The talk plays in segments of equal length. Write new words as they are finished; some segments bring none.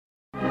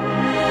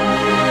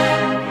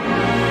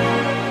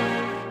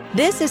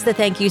This is the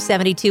Thank You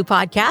 72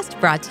 podcast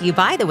brought to you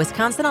by the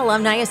Wisconsin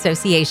Alumni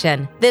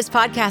Association. This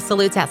podcast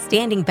salutes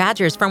outstanding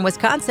Badgers from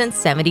Wisconsin's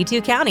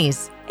 72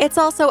 counties. It's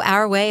also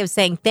our way of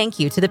saying thank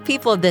you to the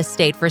people of this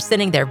state for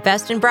sending their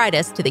best and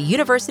brightest to the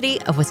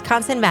University of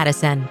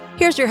Wisconsin-Madison.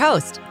 Here's your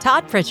host,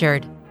 Todd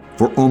Pritchard.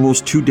 For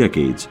almost 2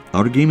 decades,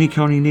 Outagamie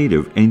County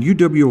native and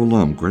UW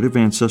alum Greta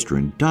Van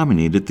Susteren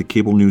dominated the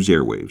cable news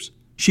airwaves.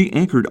 She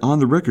anchored On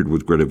the Record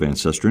with Greta Van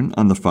Susteren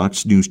on the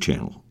Fox News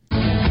Channel.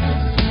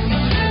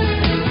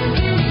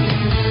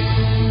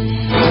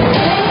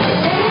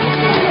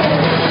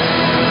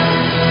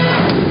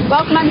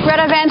 Welcome, I'm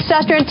Greta Van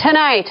Susteren.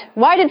 Tonight,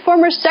 why did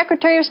former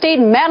Secretary of State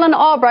Madeleine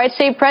Albright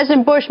say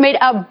President Bush made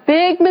a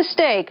big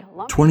mistake?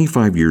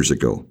 25 years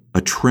ago,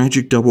 a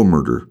tragic double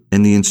murder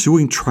and the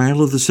ensuing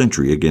trial of the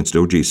century against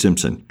O.J.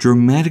 Simpson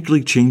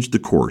dramatically changed the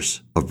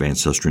course of Van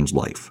Susteren's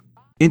life.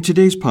 In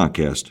today's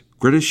podcast,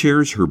 Greta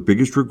shares her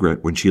biggest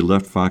regret when she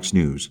left Fox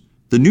News,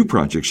 the new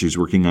project she's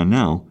working on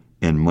now,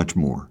 and much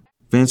more.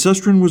 Van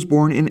Susteren was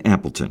born in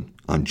Appleton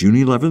on June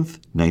 11th,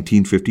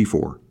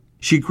 1954.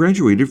 She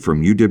graduated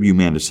from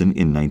UW-Madison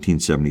in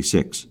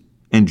 1976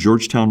 and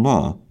Georgetown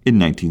Law in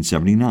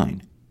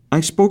 1979. I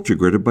spoke to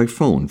Greta by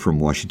phone from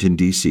Washington,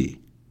 D.C.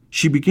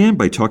 She began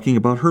by talking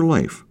about her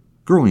life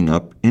growing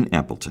up in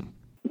Appleton.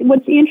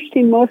 What's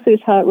interesting mostly is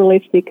how it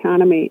relates to the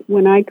economy.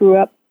 When I grew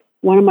up,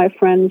 one of my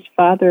friends'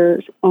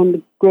 fathers owned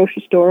the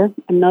grocery store,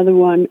 another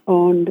one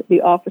owned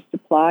the office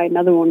supply,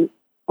 another one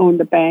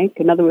owned the bank,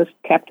 another was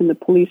captain of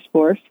the police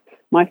force.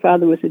 My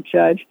father was a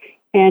judge.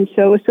 And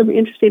so it was something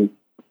interesting.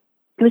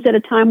 It was at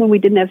a time when we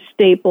didn't have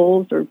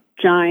Staples or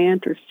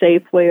Giant or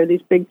Safeway or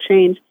these big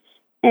chains.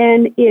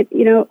 And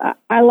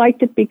I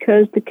liked it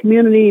because the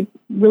community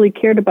really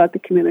cared about the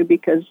community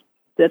because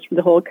that's where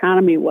the whole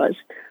economy was.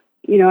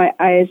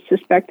 I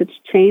suspect it's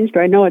changed,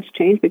 or I know it's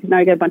changed because now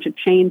you got a bunch of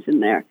chains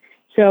in there.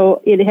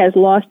 So it has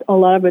lost a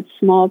lot of its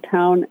small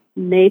town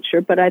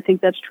nature, but I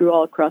think that's true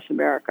all across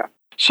America.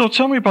 So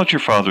tell me about your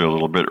father a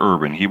little bit,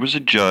 Urban. He was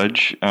a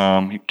judge,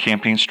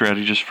 campaign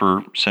strategist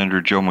for Senator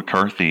Joe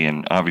McCarthy,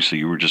 and obviously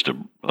you were just a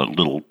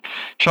little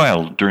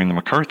child during the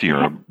McCarthy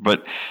era.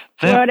 But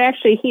Joe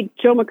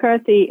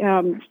McCarthy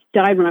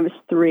died when I was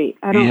 3.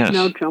 I don't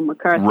know Joe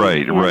McCarthy.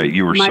 Right.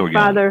 You were so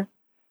young.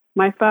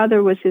 My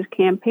father was his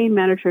campaign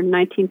manager in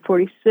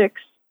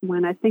 1946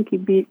 when I think he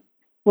beat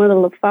one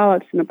of the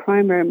LaFollettes in the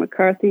primary,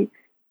 McCarthy.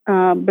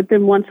 But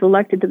then once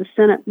elected to the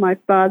Senate, my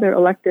father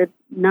elected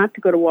not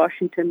to go to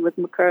Washington with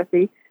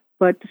McCarthy,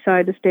 but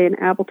decided to stay in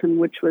Appleton,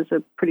 which was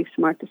a pretty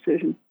smart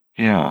decision.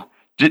 Yeah.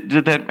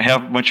 Did that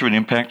have much of an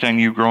impact on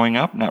you growing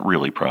up? Not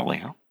really, probably,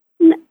 huh?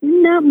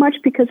 Not much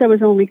because I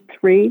was only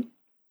 3,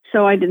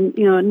 so I didn't,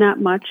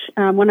 not much.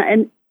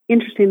 And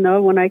interesting,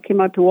 though, when I came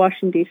out to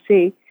Washington,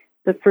 D.C.,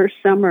 the first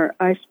summer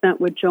I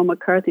spent with Joe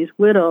McCarthy's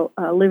widow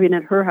living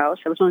at her house.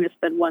 I was only going to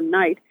spend one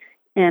night.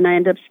 And I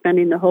ended up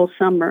spending the whole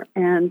summer.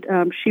 And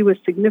she was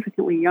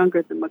significantly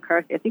younger than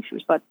McCarthy. I think she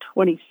was about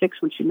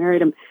 26 when she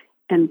married him,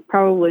 and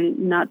probably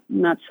not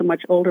so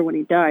much older when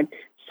he died.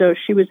 So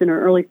she was in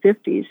her early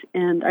 50s,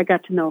 and I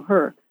got to know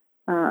her.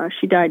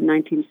 She died in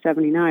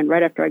 1979,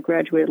 right after I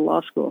graduated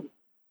law school.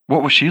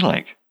 What was she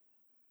like?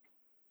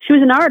 She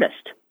was an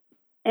artist,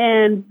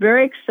 and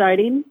very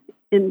exciting.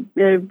 And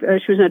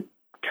she was an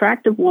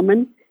attractive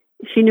woman.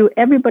 She knew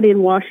everybody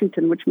in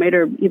Washington, which made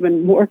her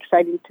even more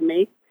exciting to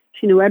me.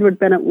 She knew Edward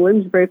Bennett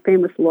Williams, a very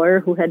famous lawyer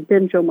who had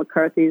been Joe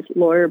McCarthy's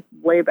lawyer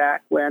way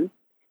back when.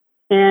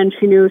 And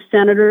she knew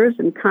senators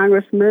and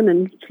congressmen,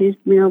 and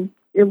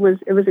it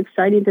was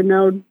exciting to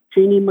know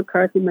Jeannie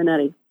McCarthy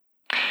Minetti.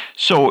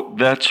 So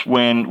that's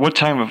what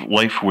time of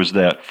life was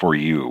that for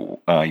you?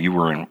 When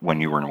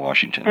you were in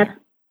Washington?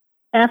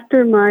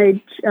 After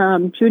my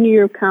junior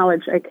year of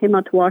college, I came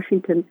out to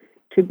Washington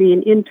to be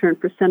an intern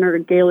for Senator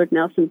Gaylord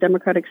Nelson,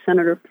 Democratic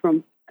senator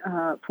from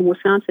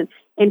Wisconsin,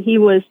 and I think he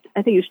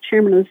was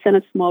chairman of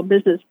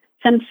the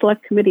Senate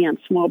Select Committee on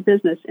Small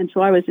Business, and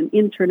so I was an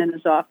intern in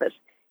his office,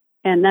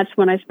 and that's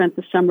when I spent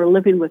the summer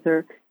living with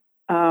her.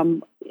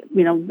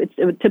 It's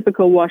a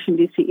typical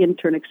Washington D.C.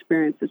 intern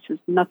experience. It's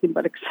just nothing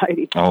but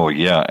exciting. Oh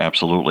yeah,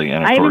 absolutely,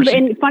 and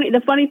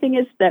the funny thing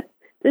is that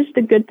this is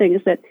the good thing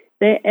is that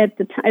at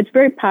the time it's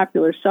very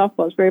popular.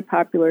 Softball is very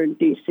popular in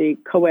D.C.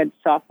 Co-ed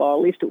softball,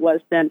 at least it was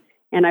then,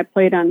 and I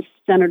played on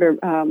Senator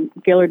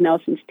Gaylord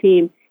Nelson's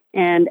team.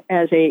 And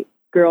as a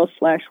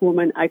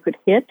girl/woman, I could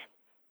hit.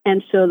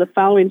 And so the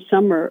following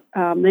summer,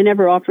 they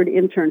never offered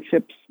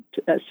internships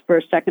for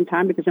a second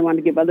time because they wanted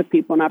to give other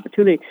people an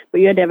opportunity. But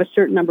you had to have a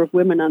certain number of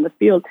women on the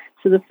field.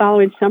 So the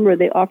following summer,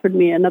 they offered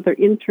me another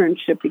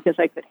internship because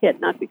I could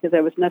hit, not because I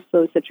was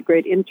necessarily such a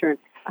great intern.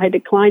 I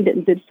declined it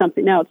and did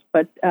something else,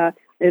 but I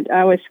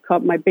always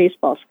called it my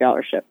baseball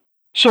scholarship.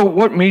 So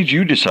what made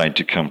you decide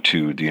to come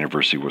to the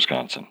University of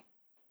Wisconsin?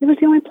 It was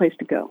the only place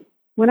to go.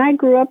 When I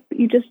grew up,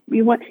 you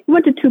went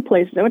to 2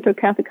 places. I went to a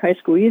Catholic high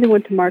school. You either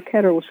went to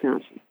Marquette or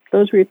Wisconsin.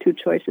 Those were your 2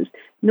 choices.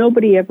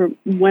 Nobody ever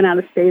went out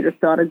of state or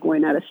thought of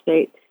going out of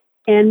state.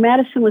 And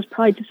Madison was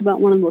probably just about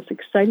one of the most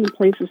exciting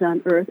places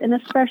on earth. And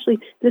especially,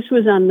 this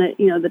was on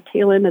the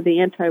tail end of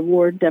the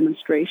anti-war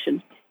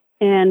demonstration.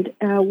 And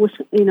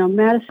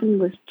Madison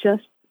was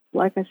just,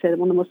 like I said,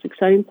 one of the most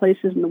exciting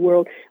places in the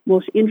world,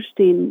 most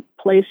interesting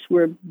place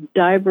where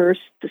diverse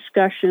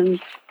discussion,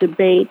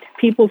 debate,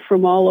 people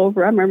from all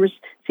over. I remember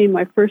seeing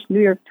my first New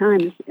York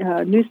Times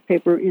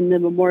newspaper in the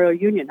Memorial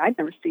Union. I'd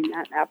never seen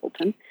that in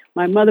Appleton.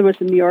 My mother was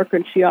a New Yorker,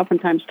 and she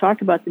oftentimes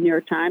talked about the New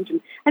York Times,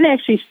 and I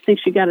actually think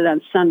she got it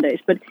on Sundays,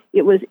 but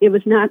it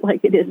was not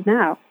like it is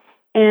now.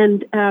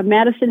 And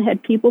Madison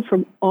had people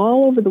from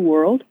all over the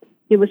world.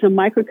 It was a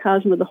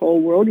microcosm of the whole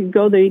world. You'd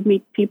go there, you'd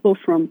meet people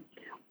from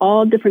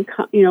all different,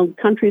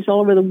 countries all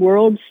over the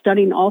world,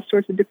 studying all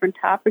sorts of different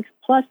topics.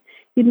 Plus,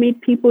 you'd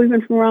meet people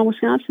even from around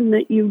Wisconsin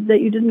that you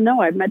didn't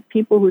know. I met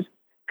people whose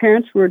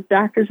parents were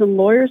doctors and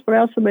lawyers, but I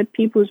also met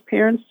people whose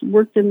parents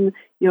worked in,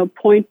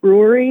 Point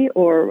Brewery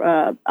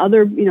or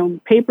other,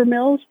 paper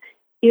mills.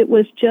 It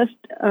was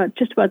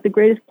just about the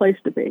greatest place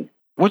to be.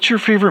 What's your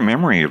favorite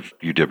memory of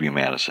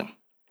UW-Madison?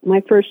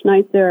 My first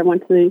night there, I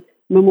went to the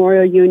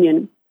Memorial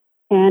Union,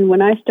 and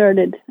when I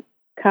started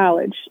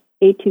college,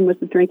 18 was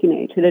the drinking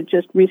age. It had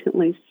just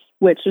recently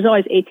switched. There's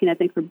always 18, I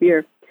think, for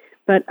beer.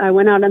 But I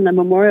went out on the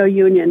Memorial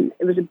Union.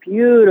 It was a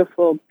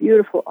beautiful,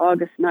 beautiful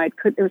August night.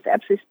 It was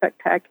absolutely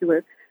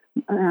spectacular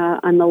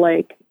on the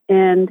lake.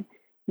 And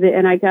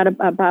I got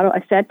a bottle.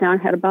 I sat down,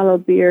 had a bottle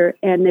of beer,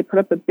 and they put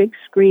up a big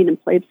screen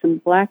and played some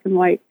black and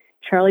white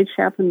Charlie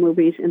Chaplin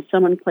movies, and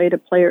someone played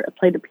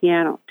a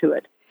piano to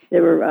it. They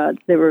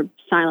were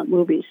silent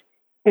movies.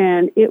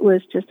 And it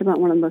was just about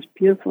one of the most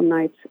beautiful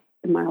nights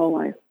in my whole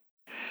life.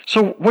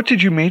 So what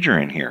did you major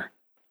in here?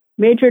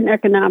 Majored in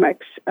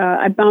economics.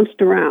 I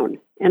bounced around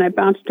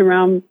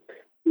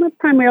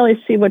primarily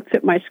to see what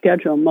fit my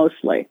schedule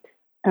mostly.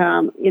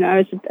 I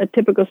was a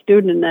typical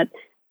student in that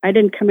I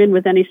didn't come in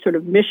with any sort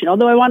of mission,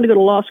 although I wanted to go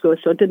to law school,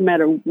 so it didn't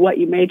matter what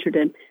you majored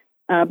in.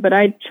 But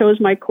I chose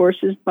my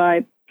courses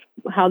by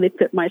how they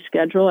fit my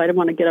schedule. I didn't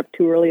want to get up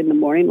too early in the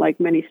morning like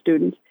many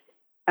students.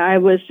 I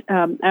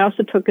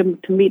also took them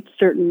to meet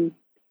certain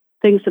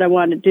things that I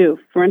wanted to do.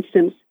 For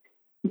instance,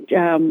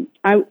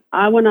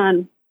 I went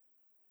on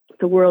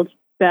the world's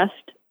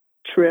best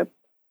trip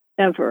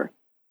ever,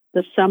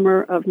 the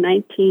summer of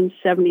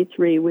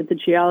 1973 with the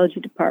geology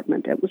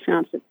department at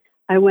Wisconsin.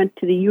 I went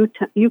to the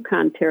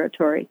Yukon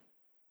Territory,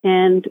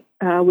 and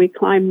we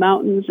climbed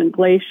mountains and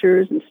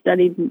glaciers and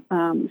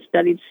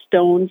studied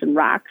stones and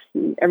rocks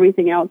and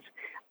everything else.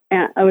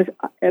 And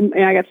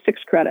I got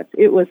 6 credits.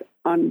 It was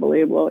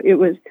unbelievable.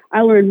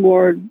 I learned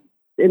more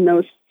in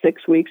those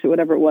 6 weeks or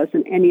whatever it was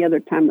than any other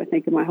time, I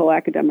think, in my whole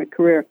academic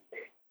career.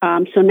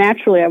 So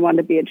naturally, I wanted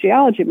to be a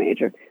geology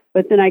major.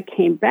 But then I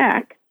came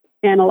back,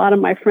 and a lot of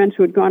my friends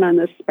who had gone on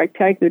this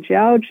spectacular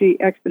geology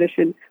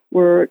expedition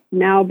were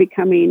now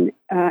becoming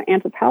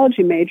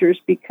anthropology majors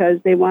because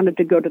they wanted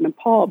to go to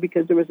Nepal,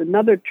 because there was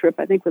another trip,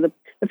 I think, the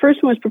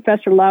first one was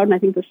Professor Loudon. I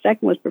think the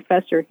second was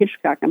Professor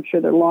Hitchcock. I'm sure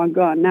they're long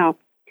gone now,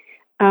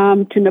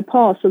 to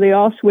Nepal. So they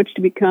all switched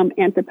to become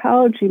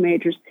anthropology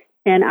majors.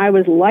 And I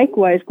was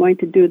likewise going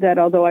to do that,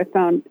 although I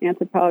found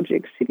anthropology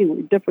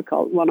exceedingly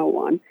difficult,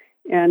 101.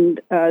 And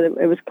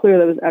it was clear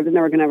that I was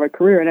never going to have a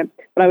career in it,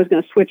 but I was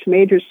going to switch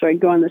majors so I'd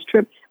go on this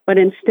trip. But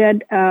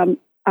instead,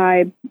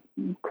 I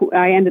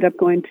ended up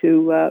going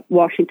to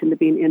Washington to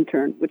be an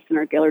intern with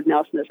Senator Gaylord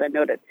Nelson, as I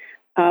noted.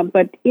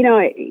 But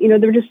there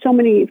were just so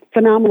many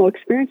phenomenal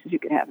experiences you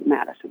could have in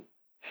Madison.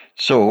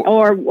 So,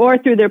 or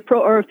through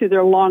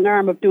their long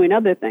arm of doing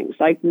other things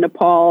like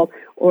Nepal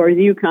or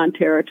the Yukon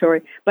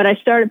Territory. But I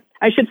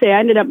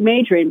ended up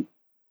majoring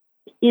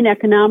in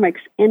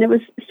economics, and it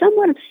was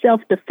somewhat of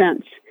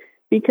self-defense,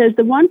 because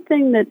the one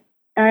thing that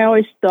I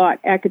always thought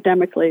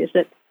academically is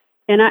that,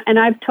 and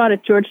I've taught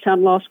at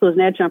Georgetown Law School as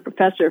an adjunct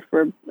professor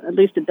for at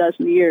least a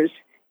dozen years,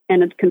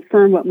 and it's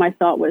confirmed what my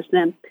thought was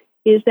then,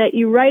 is that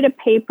you write a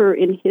paper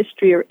in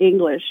history or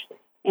English,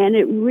 and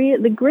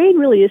the grade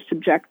really is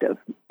subjective.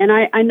 And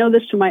I know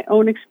this from my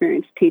own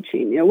experience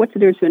teaching. What's the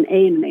difference between an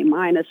A and an A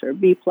minus or a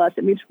B plus?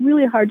 I mean, it's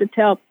really hard to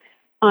tell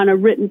on a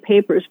written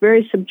paper. It's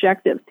very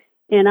subjective.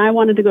 And I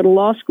wanted to go to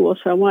law school,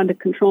 so I wanted to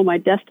control my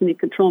destiny,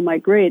 control my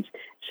grades.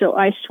 So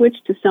I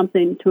switched to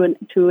something,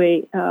 to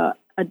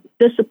a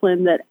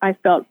discipline that I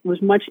felt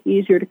was much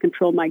easier to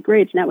control my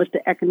grades, and that was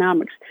to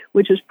economics,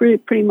 which was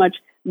pretty much,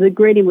 the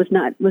grading was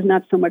not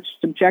so much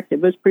subjective.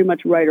 It was pretty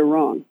much right or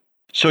wrong.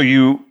 So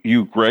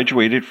you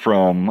graduated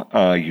from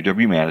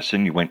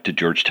UW-Madison, you went to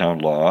Georgetown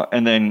Law,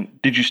 and then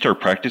did you start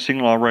practicing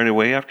law right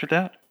away after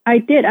that? I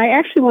did. I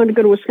actually wanted to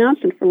go to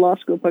Wisconsin for law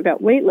school, but I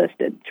got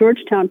waitlisted.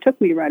 Georgetown took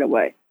me right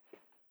away.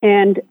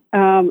 And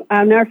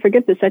I'll never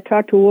forget this. I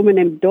talked to a woman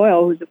named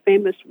Doyle, who's a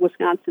famous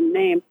Wisconsin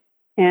name,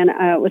 and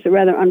it was a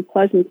rather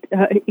unpleasant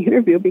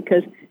interview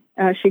because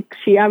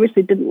she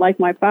obviously didn't like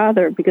my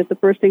father, because the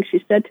first thing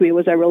she said to me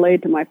was I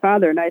relayed to my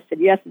father, and I said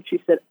yes, and she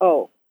said,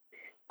 oh.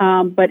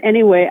 But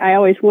anyway, I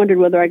always wondered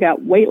whether I got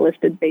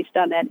waitlisted based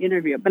on that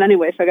interview. But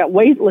anyway, so I got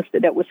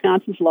waitlisted at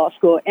Wisconsin's law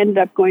school, ended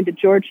up going to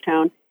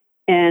Georgetown,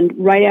 and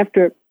right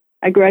after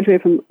I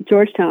graduated from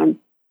Georgetown,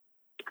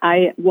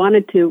 I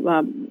wanted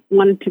to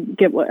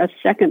get a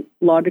second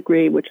law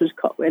degree, which was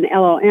called an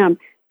LLM,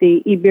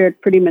 the E. Beard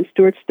Prettyman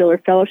Stewart Stiller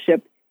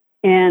Fellowship.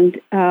 And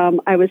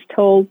I was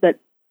told that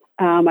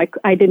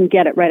I didn't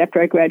get it right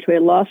after I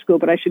graduated law school,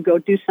 but I should go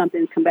do something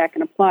and come back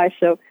and apply.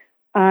 So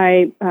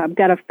I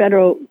got a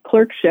federal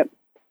clerkship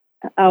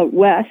out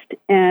west,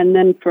 and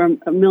then for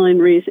a million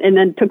reasons, and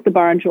then took the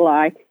bar in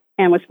July,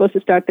 and was supposed to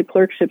start the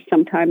clerkship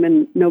sometime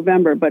in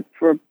November, but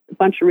for a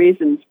bunch of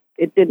reasons,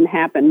 it didn't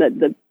happen.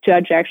 The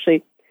judge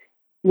actually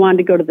wanted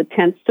to go to the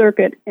 10th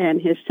Circuit,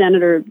 and his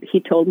senator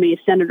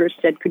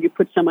said, could you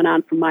put someone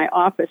on from my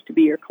office to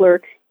be your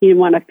clerk? He didn't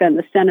want to offend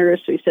the senator,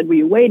 so he said, will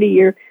you wait a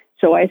year?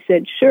 So I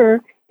said,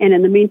 sure. And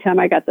in the meantime,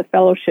 I got the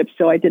fellowship.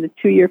 So I did a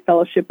 2-year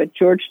fellowship at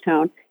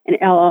Georgetown, an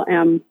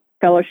LLM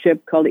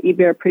fellowship called the E.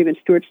 Bear Priebe and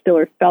Stuart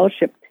Stiller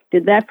Fellowship.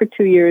 Did that for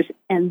 2 years.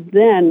 And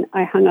then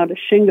I hung out a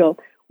shingle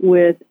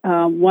with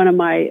one of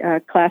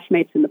my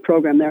classmates in the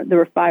program. There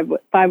were five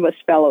of us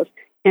fellows.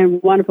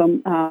 And one of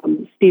them,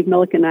 Steve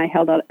Milliken, and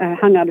I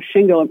hung out a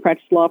shingle and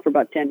practiced law for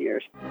about 10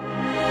 years.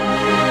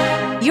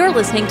 You're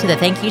listening to the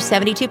Thank You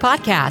 72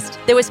 podcast.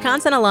 The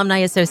Wisconsin Alumni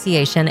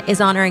Association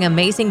is honoring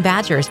amazing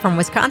Badgers from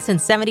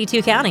Wisconsin's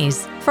 72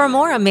 counties. For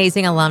more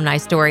amazing alumni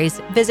stories,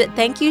 visit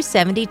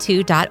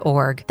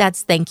thankyou72.org.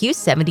 That's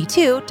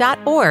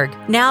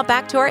thankyou72.org. Now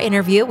back to our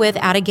interview with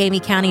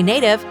Outagamie County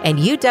native and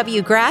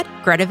UW grad,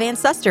 Greta Van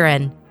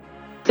Susteren.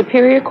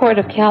 Superior Court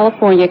of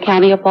California,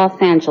 County of Los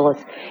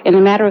Angeles, in the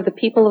matter of the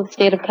people of the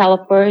state of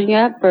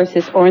California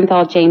versus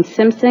Orenthal James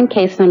Simpson,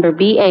 case number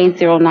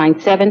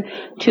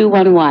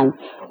BA097211.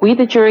 We,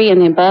 the jury, in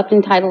the above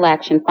entitled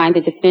action, find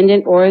the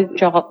defendant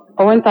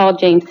Orenthal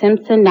James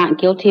Simpson not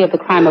guilty of the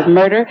crime of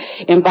murder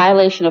in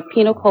violation of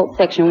Penal Code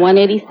Section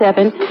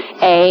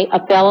 187A,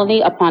 a felony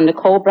upon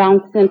Nicole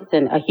Brown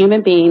Simpson, a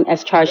human being,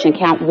 as charged in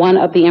count 1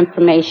 of the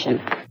information.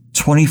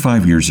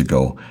 25 years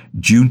ago,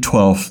 June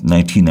 12,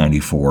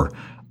 1994,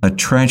 a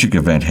tragic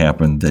event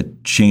happened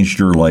that changed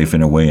your life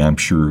in a way I'm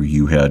sure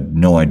you had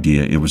no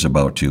idea it was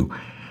about to.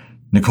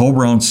 Nicole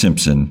Brown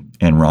Simpson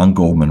and Ron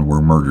Goldman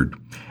were murdered,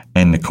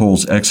 and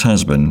Nicole's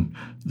ex-husband,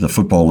 the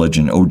football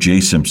legend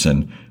O.J.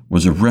 Simpson,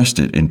 was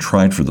arrested and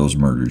tried for those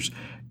murders.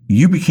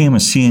 You became a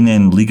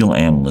CNN legal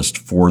analyst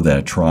for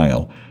that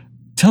trial.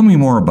 Tell me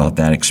more about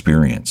that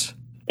experience.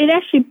 It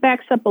actually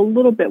backs up a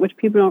little bit, which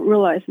people don't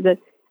realize, that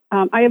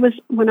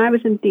when I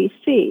was in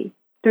D.C.,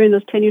 during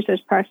those 10 years I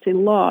was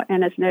practicing law,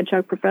 and as an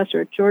adjunct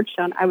professor at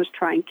Georgetown, I was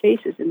trying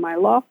cases in my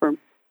law firm.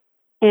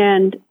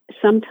 And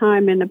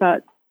sometime in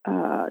about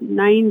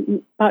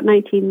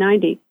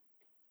 1990,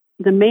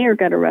 the mayor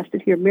got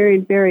arrested here,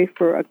 Marion Barry,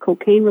 for a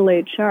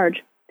cocaine-related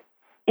charge.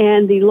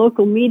 And the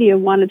local media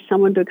wanted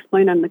someone to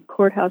explain on the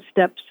courthouse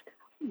steps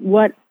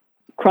what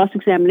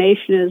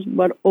cross-examination is,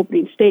 what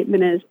opening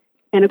statement is.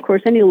 And, of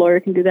course, any lawyer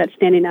can do that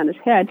standing on his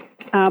head.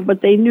 But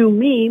they knew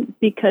me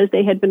because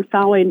they had been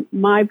following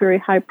my very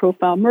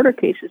high-profile murder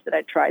cases that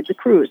I tried, the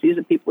crews. These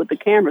are people with the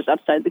cameras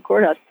outside the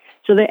courthouse.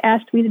 So they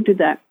asked me to do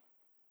that.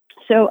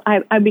 So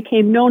I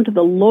became known to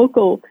the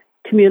local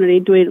community,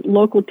 doing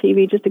local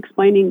TV, just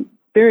explaining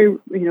very,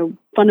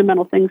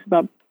 fundamental things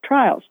about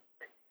trials.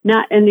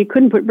 And you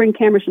couldn't bring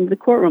cameras into the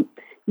courtroom.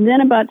 And then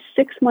about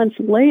 6 months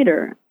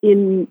later,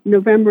 in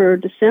November or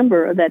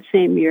December of that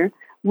same year,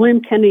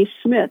 William Kennedy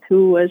Smith,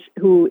 who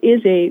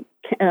is a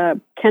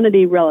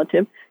Kennedy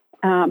relative,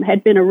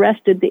 had been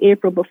arrested the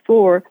April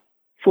before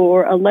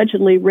for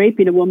allegedly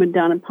raping a woman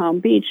down in Palm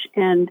Beach,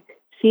 and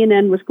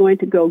CNN was going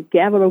to go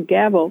gavel to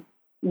gavel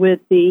with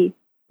the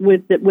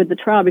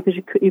trial because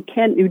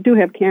you do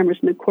have cameras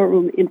in the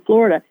courtroom in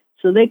Florida.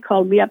 So they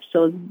called me up.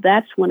 So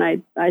that's when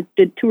I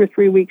did 2 or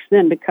 3 weeks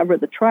then to cover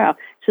the trial.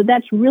 So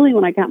that's really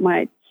when I got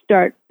my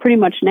start pretty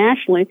much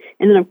nationally.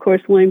 And then, of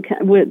course, O.J.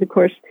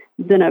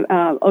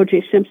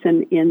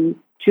 Simpson in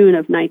June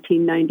of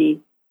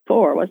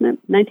 1994, wasn't it?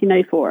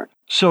 1994.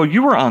 So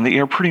you were on the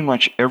air pretty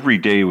much every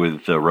day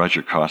with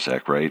Roger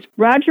Cossack, right?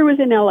 Roger was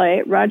in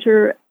L.A.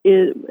 Roger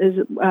is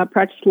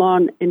practiced law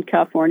in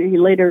California. He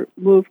later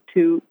moved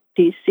to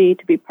D.C.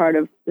 to be part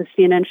of the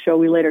CNN show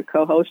we later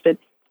co-hosted.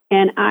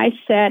 And I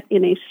sat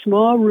in a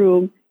small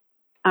room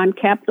on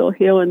Capitol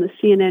Hill in the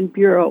CNN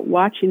bureau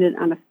watching it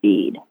on a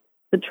feed,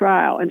 the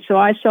trial. And so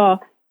I saw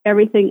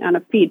everything on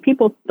a feed.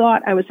 People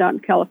thought I was out in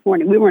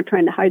California. We weren't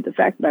trying to hide the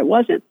fact that I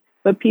wasn't,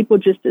 but people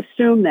just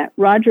assumed that.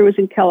 Roger was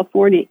in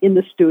California in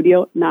the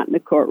studio, not in the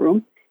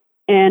courtroom,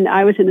 and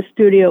I was in the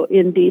studio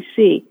in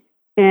D.C.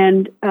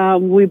 And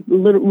we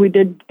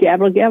did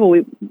gavel to gavel.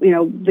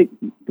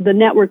 The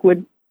network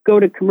would go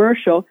to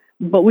commercial,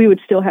 but we would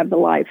still have the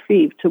live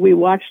feed. So we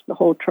watched the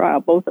whole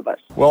trial, both of us.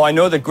 Well, I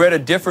know that Greta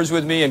differs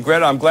with me, and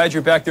Greta, I'm glad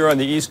you're back there on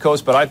the East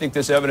Coast, but I think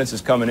this evidence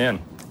is coming in.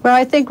 Well,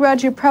 I think,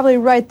 Roger, you're probably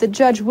right. The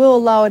judge will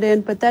allow it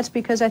in, but that's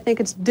because I think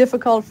it's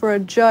difficult for a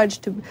judge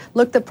to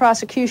look the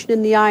prosecution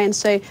in the eye and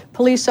say,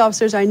 police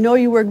officers, I know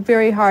you worked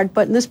very hard,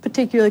 but in this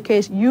particular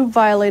case, you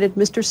violated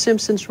Mr.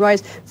 Simpson's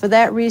rights. For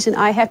that reason,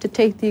 I have to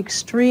take the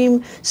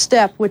extreme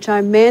step, which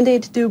I'm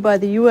mandated to do by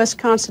the U.S.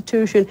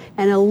 Constitution,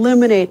 and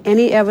eliminate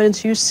any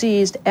evidence you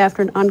seized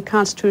after an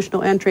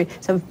unconstitutional entry.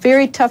 It's a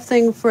very tough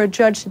thing for a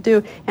judge to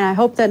do, and I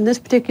hope that in this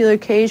particular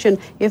occasion,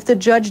 if the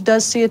judge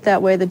does see it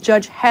that way, the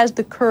judge has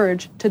the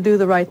courage to do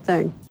the right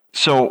thing.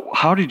 So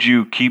how did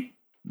you keep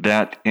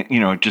that,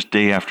 just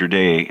day after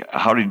day?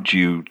 How did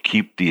you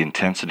keep the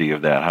intensity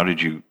of that? How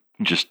did you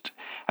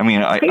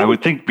I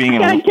would think being I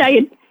gotta tell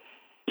you,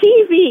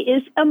 TV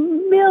is a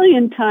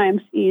million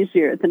times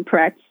easier than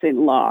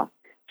practicing law.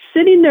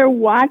 Sitting there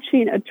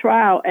watching a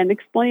trial and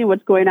explaining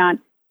what's going on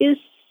is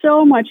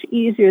so much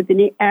easier than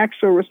the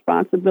actual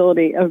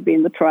responsibility of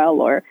being the trial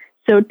lawyer.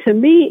 So to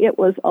me, it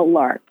was a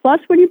lark. Plus,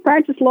 when you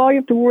practice law, you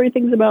have to worry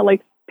things about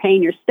like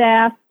paying your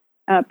staff,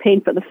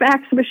 paying for the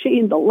fax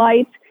machine, the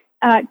lights.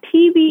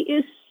 TV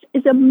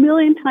is a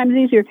million times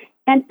easier.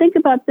 And think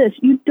about this.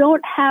 You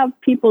don't have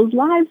people's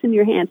lives in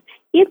your hands.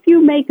 If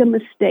you make a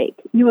mistake,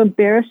 you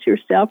embarrass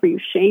yourself or you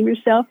shame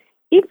yourself.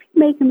 If you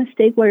make a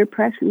mistake while you're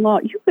practicing law,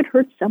 you could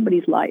hurt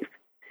somebody's life.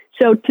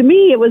 So to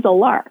me, it was a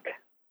lark.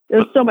 It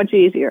was so much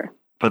easier.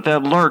 But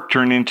that lark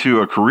turned into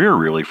a career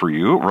really for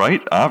you,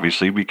 right?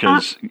 Obviously,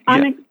 because...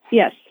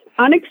 Yes,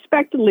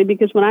 unexpectedly,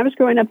 because when I was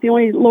growing up, the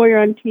only lawyer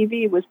on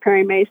TV was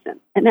Perry Mason.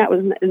 And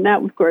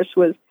that, of course,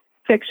 was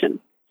fiction.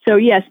 So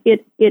yes,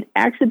 it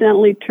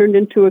accidentally turned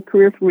into a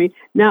career for me,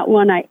 not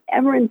one I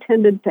ever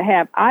intended to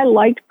have. I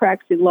liked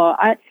practicing law.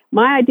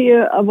 My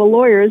idea of a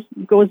lawyer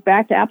goes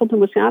back to Appleton,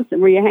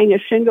 Wisconsin, where you hang a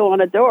shingle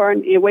on a door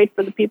and you wait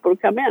for the people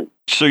to come in.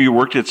 So you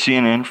worked at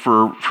CNN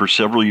for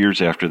several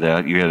years after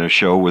that. You had a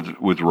show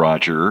with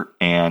Roger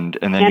and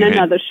then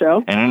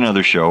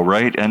another show,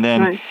 right? And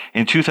then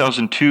in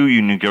 2002,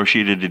 you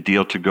negotiated a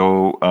deal to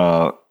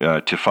go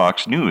to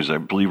Fox News. I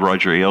believe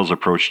Roger Ailes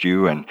approached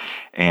you,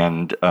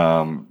 and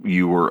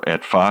you were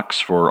at Fox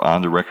for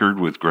On the Record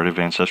with Greta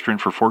Van Susteren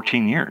for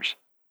 14 years.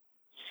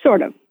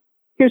 Sort of.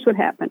 Here's what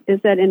happened: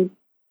 is that in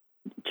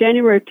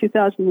January of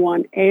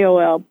 2001,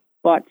 AOL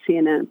bought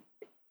CNN.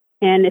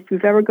 And if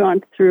you've ever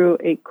gone through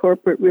a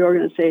corporate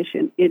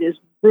reorganization, it is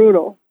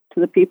brutal to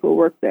the people who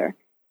work there.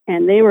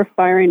 And they were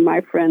firing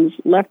my friends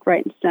left,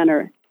 right, and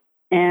center.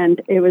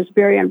 And it was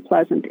very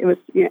unpleasant. It was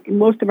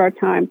most of our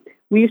time,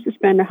 we used to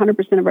spend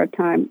 100% of our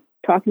time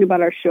talking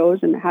about our shows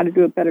and how to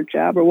do a better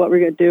job or what we're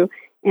going to do.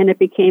 And it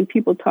became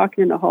people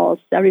talking in the halls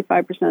 75%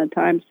 of the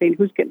time, saying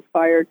who's getting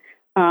fired,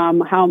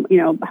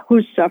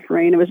 who's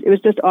suffering. It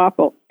was just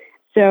awful.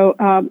 So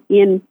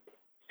in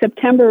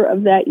September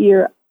of that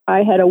year,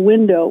 I had a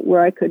window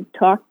where I could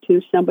talk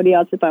to somebody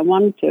else if I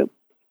wanted to.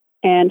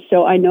 And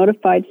so I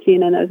notified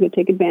CNN that I was going to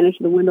take advantage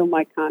of the window of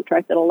my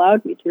contract that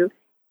allowed me to.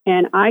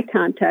 And I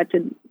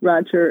contacted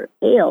Roger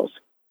Ailes.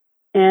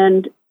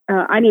 And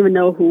I didn't even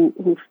know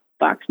who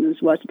Fox News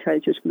was, to tell you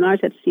the truth. When I was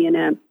at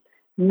CNN,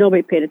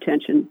 nobody paid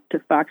attention to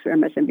Fox or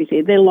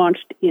MSNBC. They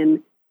launched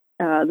in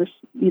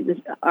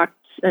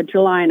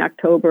July and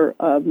October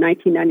of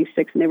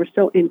 1996, and they were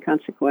so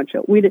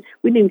inconsequential. We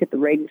didn't get the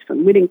ratings from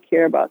them. We didn't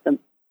care about them.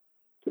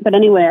 But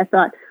anyway, I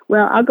thought,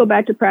 well, I'll go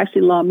back to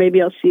practicing law.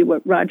 Maybe I'll see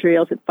what Roger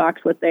Ailes at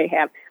Fox, what they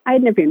have. I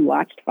had never even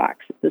watched Fox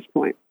at this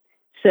point.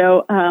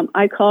 So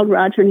I called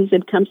Roger, and he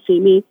said, come see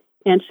me.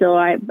 And so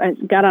I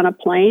got on a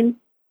plane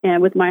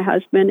and with my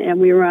husband, and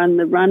we were on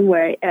the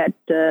runway at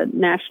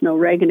National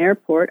Reagan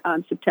Airport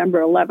on September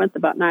 11th,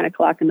 about 9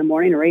 o'clock in the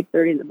morning or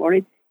 8:30 in the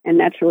morning. And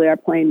naturally, our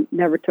plane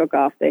never took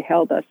off. They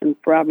held us, and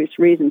for obvious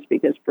reasons,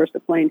 because first the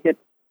plane hit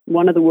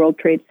one of the World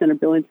Trade Center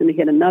buildings and it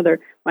hit another.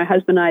 My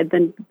husband and I,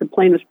 then the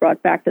plane was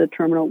brought back to the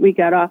terminal. We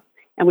got off,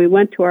 and we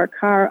went to our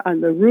car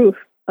on the roof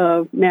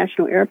of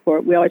National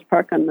Airport. We always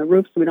park on the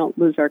roof so we don't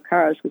lose our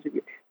cars, because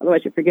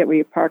otherwise you forget where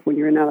you park when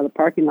you're in and out of the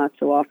parking lot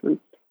so often,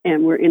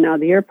 and we're in and out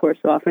of the airport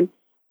so often.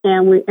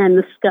 And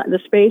the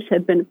space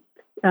had been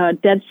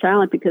dead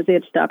silent because they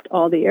had stopped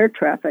all the air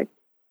traffic.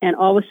 And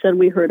all of a sudden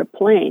we heard a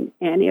plane,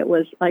 and it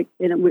was like,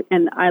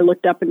 and I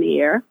looked up in the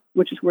air,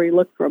 which is where you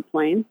look for a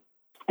plane,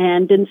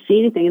 and didn't see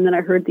anything. And then I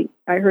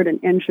heard an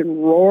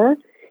engine roar,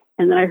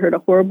 and then I heard a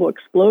horrible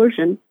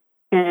explosion,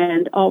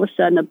 and all of a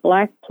sudden a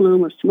black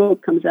plume of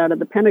smoke comes out of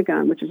the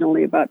Pentagon, which is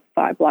only about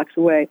 5 blocks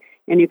away,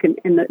 and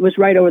it was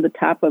right over the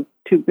top of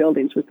 2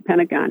 buildings was the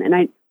Pentagon,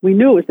 and we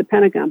knew it was the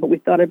Pentagon, but we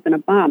thought it had been a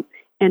bomb,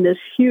 and this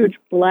huge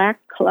black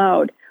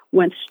cloud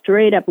went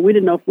straight up, and we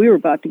didn't know if we were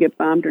about to get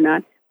bombed or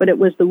not. But it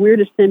was the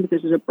weirdest thing because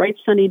it was a bright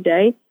sunny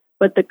day,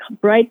 but the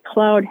bright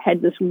cloud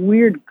had this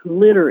weird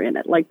glitter in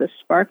it, like the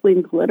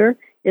sparkling glitter.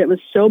 It was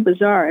so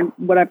bizarre. And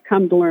what I've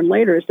come to learn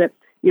later is that,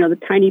 the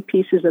tiny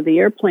pieces of the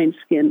airplane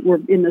skin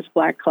were in this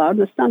black cloud.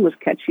 The sun was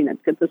catching it,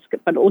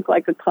 but it looked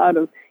like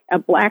a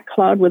black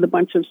cloud with a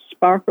bunch of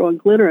sparkle and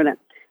glitter in it.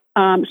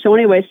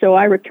 So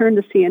I returned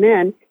to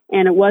CNN,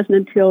 and it wasn't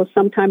until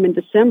sometime in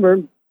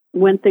December,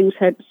 when things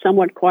had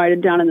somewhat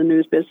quieted down in the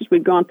news business.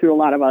 We'd gone through a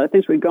lot of other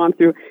things. We'd gone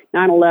through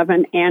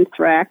 9/11,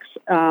 anthrax,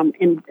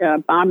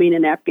 bombing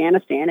in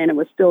Afghanistan, and it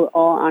was still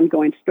all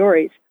ongoing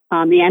stories.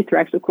 The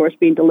anthrax, of course,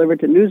 being delivered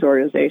to news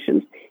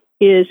organizations.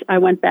 I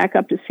went back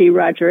up to see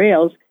Roger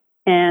Ailes,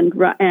 and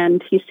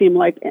he seemed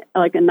like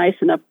a nice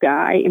enough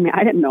guy. I mean,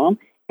 I didn't know him,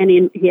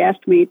 and he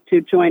asked me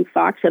to join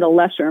Fox at a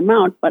lesser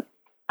amount. But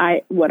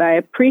what I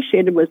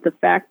appreciated was the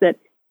fact that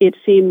it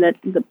seemed that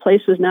the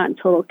place was not in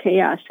total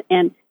chaos,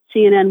 and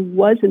CNN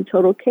was in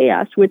total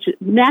chaos, which is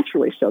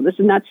naturally so. This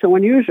is not so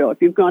unusual.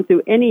 If you've gone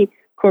through any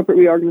corporate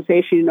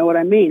reorganization, you know what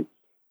I mean.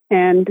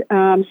 And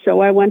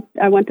so I went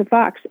to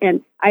Fox,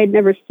 and I had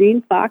never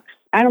seen Fox.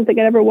 I don't think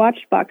I'd ever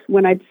watched Fox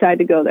when I decided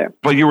to go there.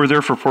 But you were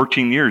there for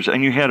 14 years,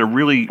 and you had a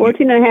really...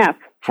 14 and a half.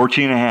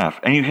 14 and a half.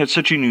 And you had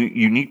such a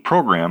unique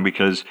program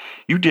because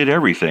you did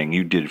everything.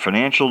 You did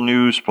financial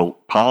news,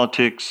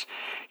 politics.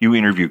 You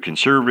interviewed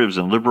conservatives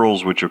and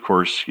liberals, which, of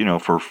course,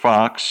 for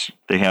Fox,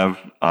 they have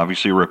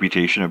obviously a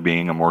reputation of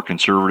being a more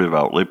conservative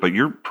outlet. But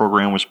your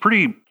program was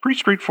pretty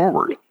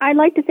straightforward. I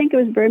like to think it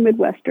was very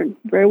Midwestern,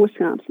 very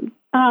Wisconsin.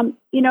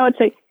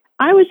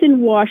 I was in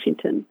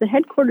Washington. The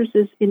headquarters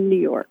is in New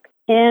York.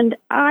 And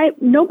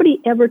nobody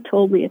ever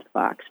told me at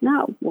Fox,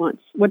 not once,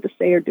 what to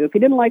say or do. If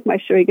you didn't like my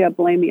show, you got to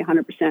blame me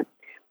 100%.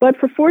 But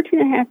for 14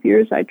 and a half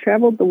years, I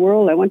traveled the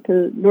world. I went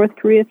to North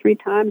Korea 3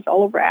 times,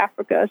 all over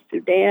Africa,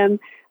 Sudan,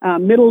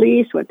 Middle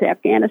East, went to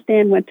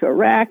Afghanistan, went to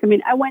Iraq.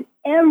 I went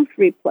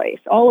every place,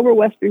 all over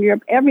Western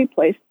Europe, every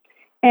place.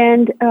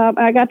 And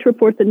I got to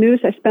report the news.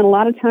 I spent a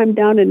lot of time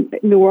down in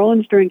New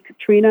Orleans during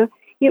Katrina.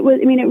 It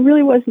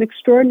really was an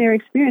extraordinary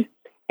experience.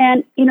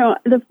 And,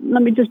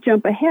 let me just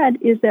jump ahead,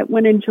 is that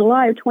when in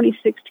July of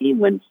 2016,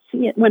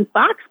 when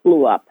Fox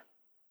blew up,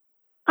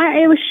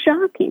 it was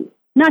shocking,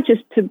 not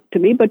just to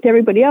me, but to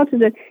everybody else,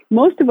 is that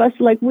most of us,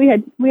 we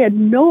had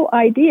no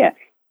idea.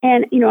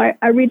 And,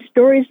 I read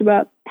stories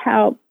about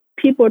how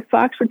people at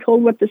Fox were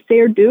told what to say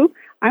or do.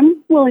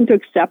 I'm willing to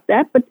accept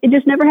that, but it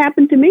just never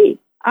happened to me.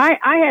 I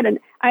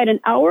had an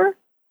hour,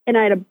 and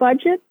I had a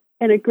budget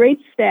and a great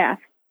staff,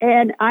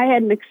 and I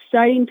had an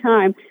exciting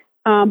time.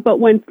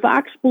 But when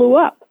Fox blew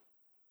up,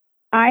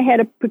 I had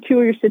a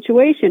peculiar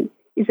situation.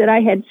 Is that I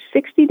had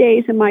 60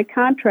 days in my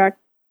contract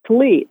to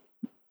leave.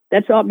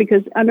 That's all,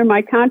 because under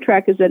my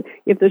contract is that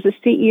if there's a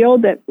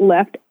CEO that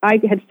left,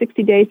 I had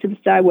 60 days to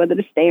decide whether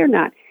to stay or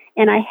not.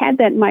 And I had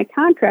that in my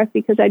contract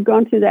because I'd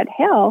gone through that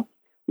hell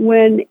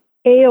when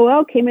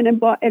AOL came in and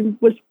AOL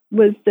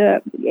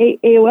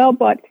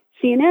bought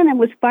CNN and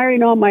was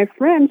firing all my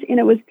friends. And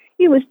it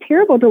was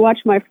terrible to watch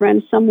my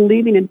friends, some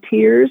leaving in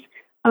tears.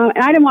 And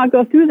I didn't want to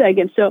go through that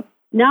again. So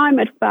now I'm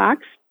at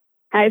Fox.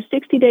 I have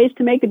 60 days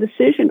to make a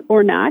decision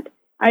or not.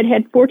 I'd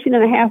had 14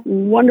 and a half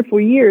wonderful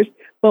years,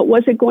 but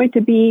was it going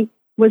to be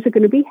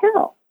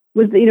hell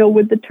with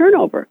the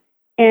turnover?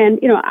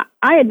 And,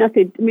 I had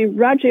nothing.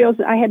 Roger Ailes,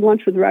 I had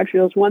lunch with Roger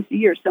Ailes once a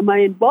year. So my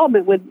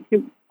involvement with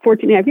him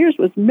 14 and a half years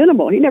was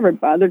minimal. He never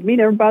bothered me,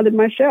 never bothered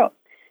my show.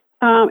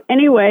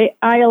 Anyway,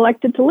 I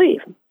elected to leave.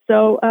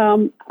 So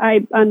on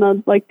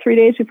 3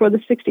 days before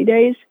the 60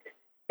 days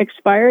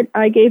expired,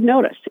 I gave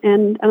notice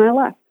and I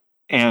left.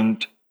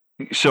 And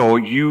so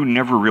you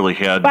never really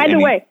had. By the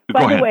way,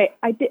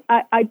 I did.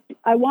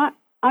 I want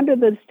under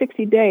the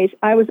 60 days.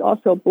 I was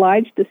also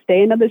obliged to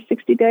stay another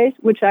 60 days,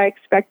 which I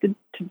expected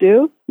to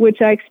do, which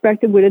I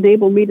expected would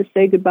enable me to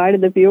say goodbye to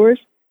the viewers.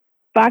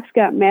 Fox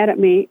got mad at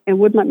me and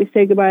wouldn't let me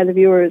say goodbye to the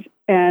viewers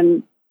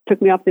and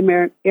took me off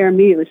the air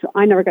immediately. So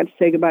I never got to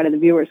say goodbye to the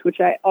viewers, which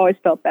I always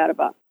felt bad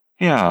about.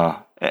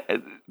 Yeah,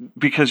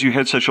 because you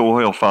had such a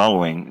loyal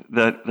following.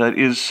 That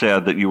is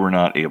sad that you were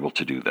not able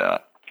to do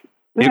that.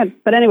 Yeah,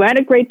 but anyway, I had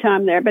a great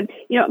time there. But,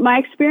 my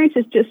experience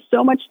is just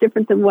so much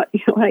different than what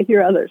I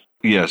hear others.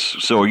 Yes.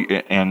 So,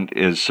 and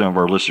as some of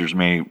our listeners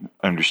may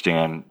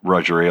understand,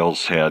 Roger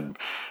Ailes had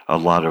a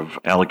lot of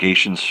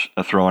allegations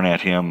thrown at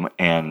him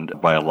and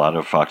by a lot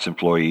of Fox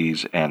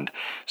employees. And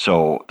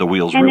so the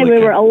wheels and really... And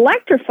they were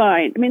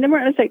electrifying.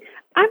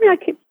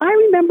 I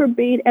remember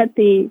being at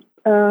the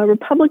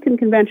Republican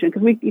convention,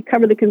 because we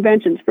cover the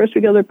conventions. First we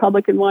go to the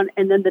Republican one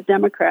and then the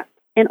Democrat.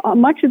 And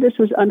much of this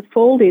was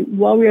unfolding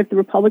while we were at the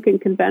Republican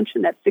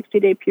convention, that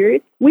 60-day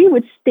period. We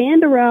would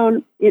stand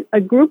around in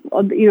a group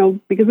of,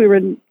 because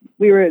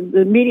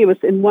the media was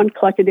in one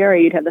collected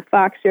area. You'd have the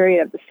Fox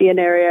area, the CNN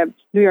area,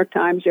 New York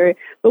Times area.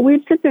 But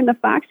we'd sit there in the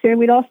Fox area, and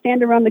we'd all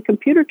stand around the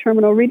computer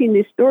terminal reading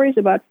these stories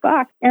about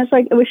Fox. And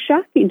it was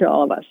shocking to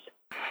all of us,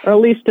 or at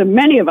least to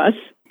many of us.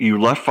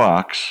 You left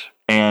Fox.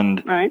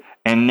 And right.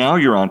 And now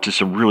you're on to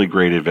some really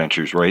great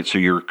adventures, right? So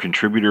you're a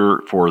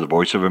contributor for the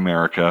Voice of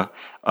America.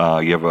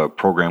 You have a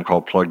program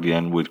called Plugged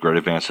In with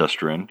Greta Van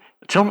Susteren.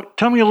 Tell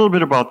me a little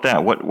bit about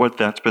that. What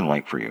that's been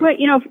like for you?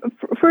 Well,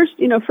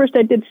 first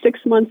I did 6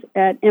 months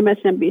at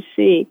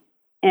MSNBC,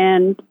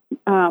 and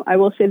I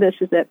will say this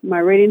is that my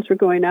ratings were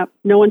going up.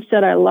 No one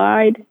said I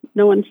lied.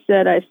 No one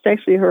said I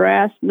sexually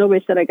harassed.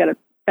 Nobody said I got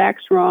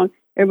facts wrong.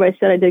 Everybody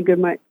said I did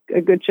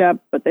a good job,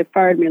 but they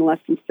fired me in less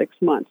than 6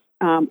 months.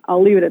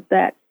 I'll leave it at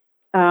that.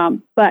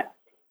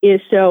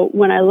 So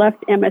when I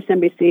left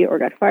MSNBC or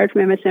got fired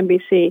from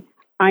MSNBC,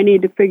 I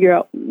needed to figure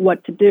out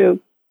what to do.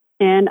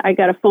 And I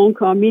got a phone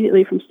call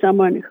immediately from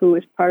someone who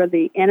was part of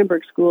the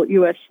Annenberg School at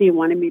USC,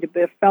 wanting me to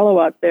be a fellow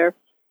out there.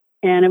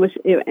 And it was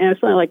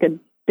only like a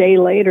day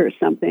later or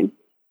something.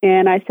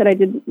 And I said, I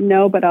didn't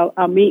know, but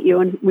I'll meet you.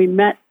 And we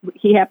met.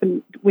 We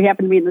happened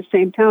to be in the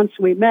same town,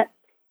 so we met.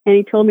 And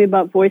he told me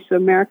about Voice of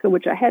America,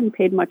 which I hadn't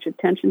paid much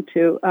attention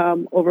to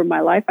over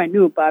my life. I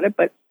knew about it,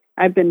 but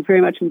I've been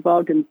very much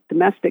involved in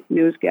domestic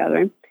news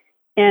gathering.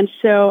 And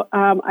so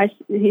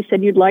he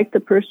said, you'd like the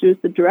person who's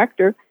the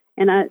director.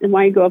 and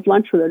why you go have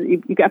lunch with her?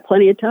 You got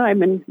plenty of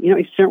time, and you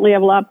certainly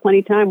have plenty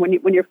of time.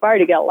 When you're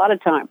fired, you got a lot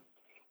of time.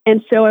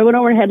 And so I went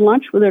over and had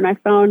lunch with her, and I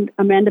found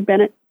Amanda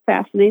Bennett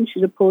fascinating.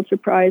 She's a Pulitzer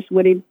Prize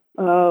winning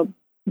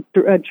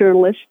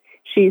journalist.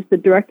 She's the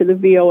director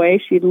of the VOA.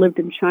 She'd lived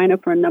in China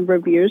for a number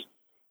of years,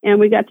 and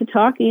we got to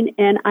talking.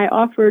 And I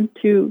offered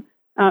to,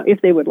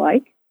 if they would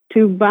like,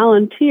 to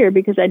volunteer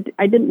because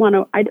I didn't want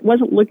to. I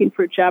wasn't looking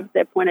for a job at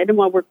that point. I didn't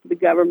want to work for the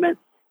government.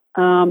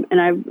 And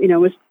I, it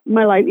was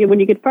my life. When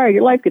you get fired,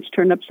 your life gets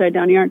turned upside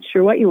down. You aren't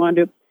sure what you want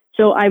to do.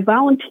 So I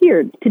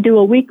volunteered to do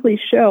a weekly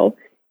show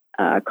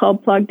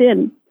called Plugged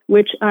In,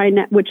 which I've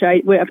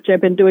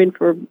been doing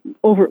for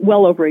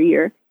well over a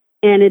year,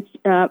 and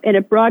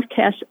it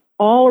broadcasts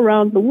all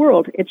around the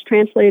world. It's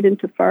translated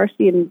into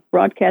Farsi and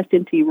broadcast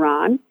into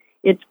Iran.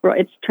 It's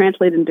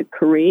translated into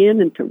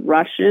Korean, into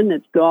Russian.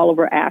 It's all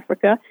over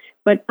Africa.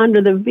 But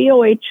under the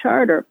VOA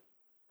charter,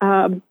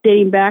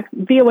 dating back,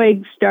 VOA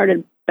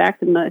started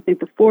back in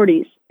the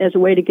 40s as a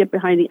way to get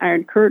behind the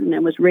Iron Curtain,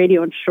 and was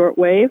radio and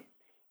shortwave.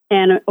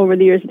 And over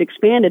the years it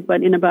expanded,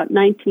 but in about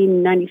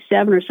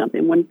 1997 or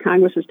something, when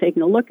Congress was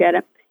taking a look at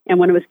it, and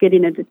when it was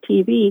getting into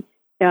TV,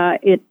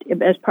 it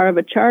as part of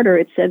a charter,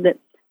 it said that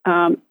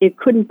it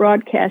couldn't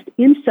broadcast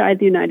inside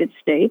the United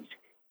States,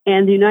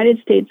 and the United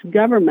States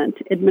government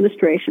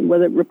administration,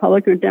 whether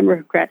Republican or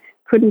Democrat,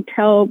 couldn't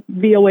tell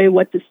VOA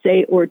what to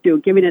say or do,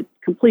 giving it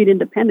complete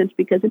independence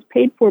because it's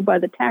paid for by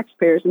the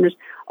taxpayers, and there's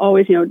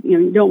always,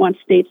 you don't want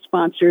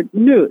state-sponsored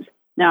news.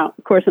 Now,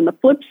 of course, on the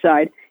flip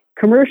side,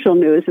 commercial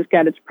news has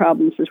got its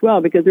problems as well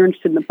because they're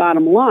interested in the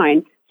bottom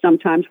line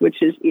sometimes,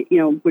 which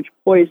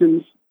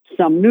poisons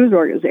some news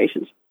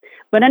organizations.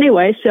 But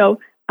anyway, so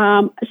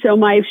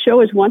my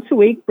show is once a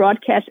week,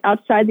 broadcast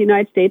outside the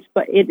United States,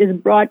 but it is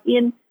brought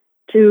into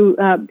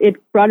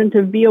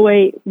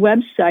VOA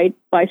website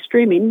by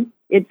streaming.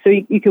 So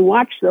you can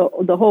watch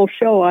the whole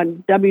show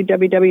on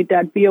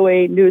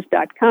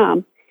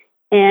www.voanews.com,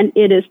 and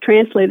it is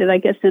translated, I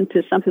guess,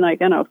 into something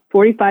like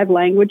 45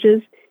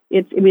 languages.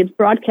 It's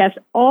broadcast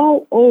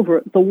all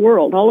over the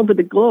world, all over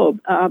the globe.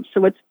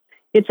 So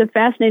it's a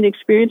fascinating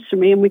experience for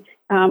me. And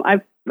I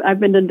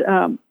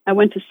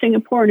went to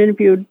Singapore and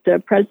interviewed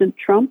President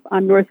Trump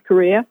on North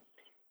Korea.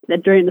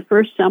 That during the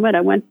first summit,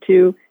 I went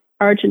to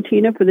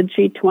Argentina for the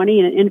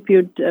G20 and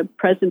interviewed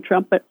President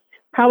Trump. But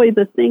probably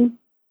the thing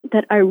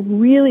that I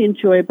really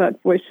enjoy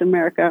about Voice of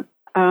America,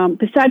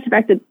 besides the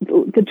fact that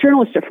the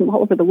journalists are from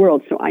all over the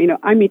world, so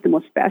I meet the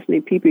most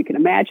fascinating people you can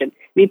imagine. I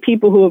meet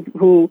people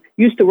who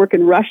used to work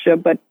in Russia,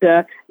 but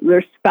their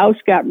spouse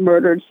got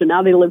murdered, so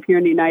now they live here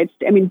in the United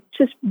States. I mean,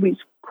 just these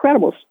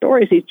incredible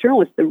stories. These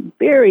journalists, they're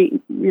very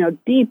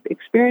deep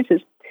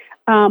experiences.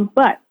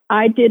 But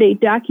I did a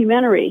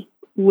documentary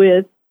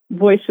with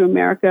Voice of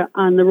America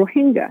on the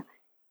Rohingya,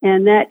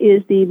 and that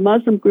is the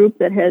Muslim group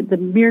that had the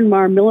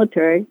Myanmar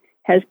military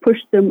has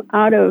pushed them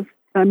out of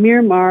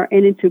Myanmar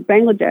and into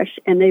Bangladesh,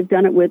 and they've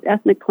done it with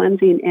ethnic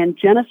cleansing and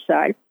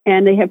genocide,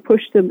 and they have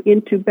pushed them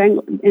into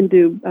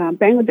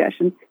Bangladesh.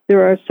 And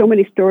there are so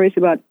many stories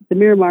about the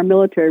Myanmar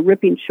military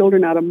ripping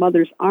children out of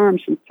mothers'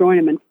 arms and throwing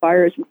them in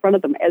fires in front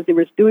of them as they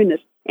were doing this.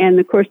 And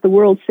of course, the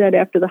world said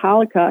after the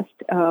Holocaust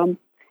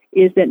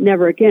is that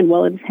never again.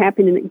 Well, it's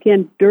happening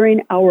again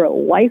during our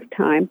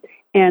lifetime,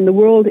 and the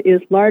world is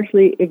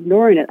largely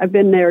ignoring it. I've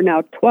been there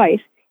now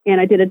twice,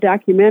 and I did a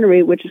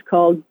documentary which is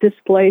called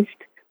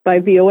Displaced by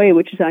VOA,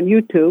 which is on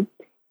YouTube,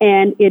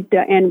 and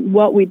and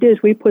what we did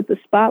is we put the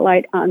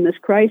spotlight on this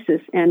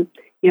crisis, and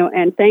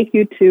thank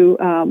you to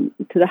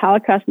the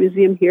Holocaust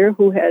Museum here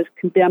who has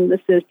condemned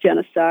this as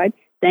genocide.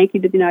 Thank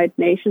you to the United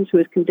Nations who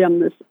has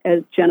condemned this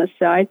as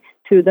genocide.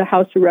 To the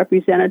House of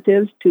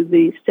Representatives, to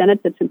the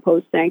Senate that's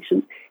imposed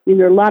sanctions. I mean,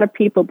 there are a lot of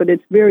people, but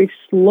it's very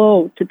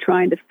slow to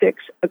trying to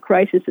fix a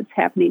crisis that's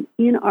happening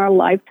in our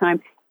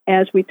lifetime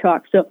as we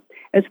talk. So,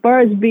 as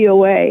far as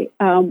VOA,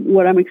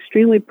 what I'm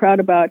extremely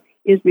proud about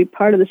is to be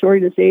part of this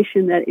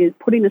organization that is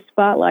putting a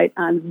spotlight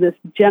on this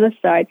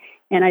genocide.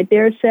 And I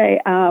dare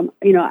say,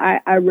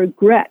 I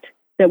regret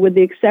that with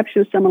the exception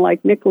of someone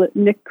like Nick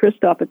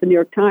Kristof at the New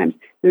York Times,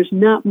 there's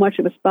not much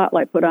of a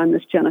spotlight put on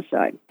this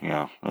genocide.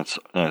 Yeah, that's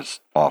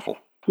awful.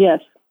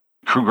 Yes.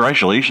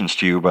 Congratulations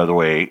to you, by the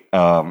way.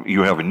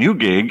 You have a new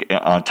gig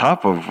on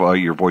top of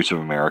your Voice of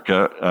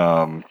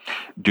America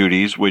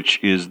duties,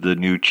 which is the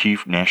new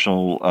chief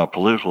national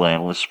political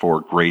analyst for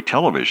Gray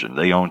Television.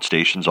 They own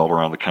stations all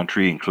around the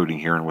country, including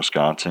here in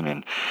Wisconsin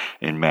and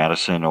in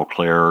Madison, Eau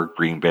Claire,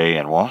 Green Bay,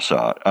 and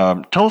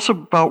Wausau. Tell us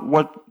about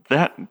what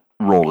that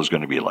role is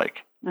going to be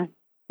like.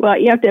 Well,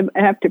 you have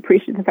to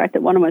appreciate the fact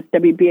that one of them is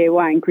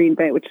WBAY in Green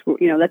Bay, which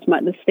that's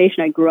the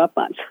station I grew up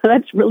on. So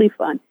that's really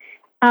fun.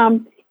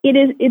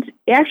 It's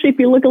actually, if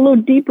you look a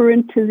little deeper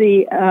into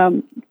the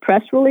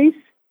press release,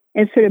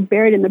 and sort of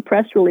buried in the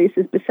press release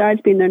is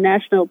besides being their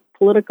chief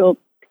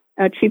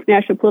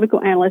national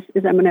political analyst,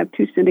 is I'm going to have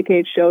 2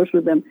 syndicated shows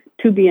with them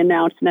to be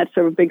announced, and that's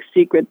sort of a big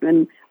secret,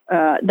 and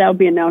that'll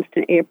be announced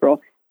in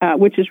April,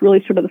 which is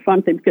really sort of the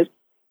fun thing because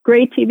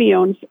Gray TV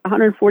owns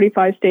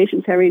 145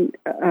 stations, having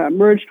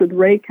merged with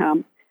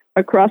Raycom.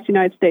 across the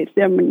United States.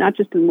 They have them not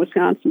just in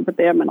Wisconsin, but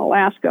they have them in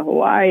Alaska,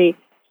 Hawaii,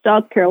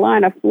 South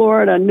Carolina,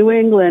 Florida, New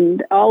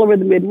England, all over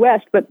the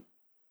Midwest. But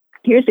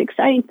here's the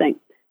exciting thing.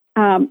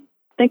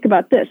 Think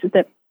about this, is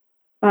that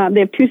they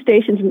have 2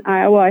 stations in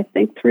Iowa, I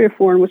think 3 or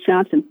 4 in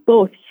Wisconsin,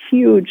 both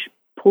huge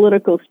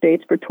political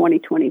states for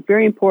 2020,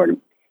 very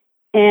important.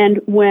 And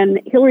when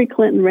Hillary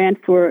Clinton ran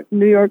for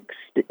New York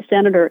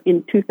Senator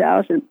in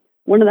 2000,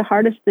 one of the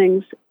hardest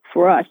things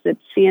for us at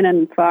CNN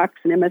and Fox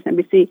and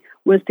MSNBC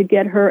was to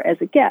get her as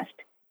a guest.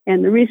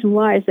 And the reason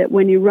why is that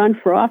when you run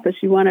for office,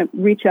 you want to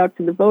reach out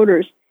to the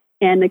voters.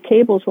 And the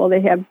cables, while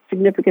they have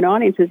significant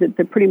audiences,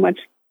 they're pretty much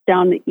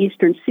down the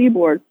eastern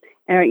seaboard.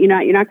 You're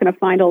not going to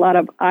find a lot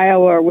of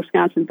Iowa or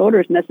Wisconsin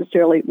voters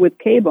necessarily with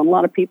cable. And a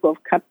lot of people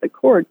have cut the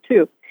cord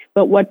too.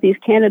 But what these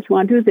candidates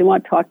want to do is they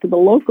want to talk to the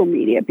local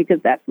media because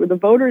that's where the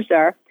voters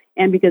are,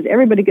 and because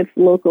everybody gets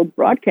the local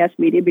broadcast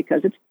media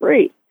because it's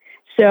free.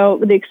 So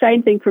the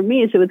exciting thing for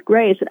me is that with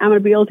Gray is that I'm going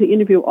to be able to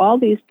interview all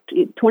these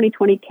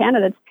 2020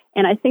 candidates,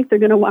 and I think they're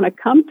going to want to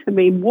come to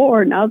me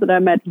more now that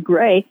I'm at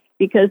Gray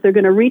because they're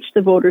going to reach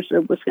the voters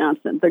of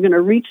Wisconsin. They're going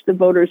to reach the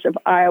voters of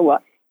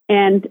Iowa.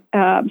 And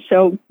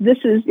so this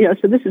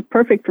is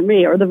perfect for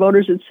me, or the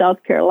voters in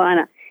South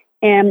Carolina.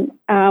 And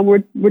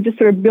we're just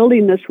sort of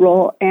building this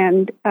role.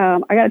 And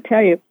I got to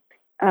tell you,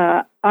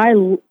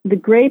 the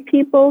Gray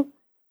people.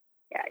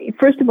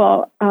 First of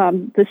all,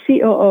 the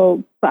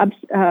COO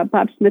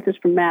Bob Smith is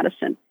from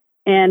Madison,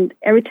 and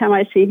every time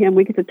I see him,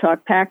 we get to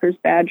talk Packers,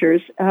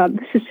 Badgers.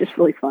 This is just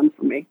really fun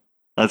for me.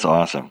 That's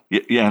awesome.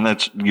 Yeah,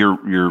 and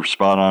you're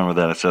spot on with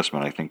that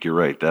assessment. I think you're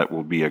right. That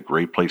will be a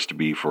great place to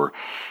be for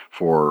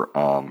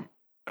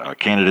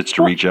candidates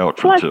to reach out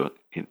to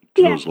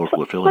those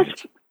local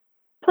affiliates.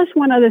 Plus,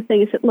 one other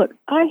thing is that, look,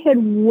 I had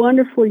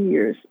wonderful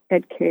years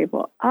at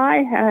cable. I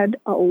had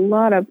a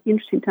lot of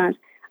interesting times.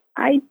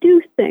 I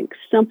do think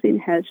something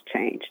has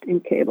changed in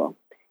cable.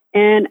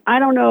 And I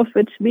don't know if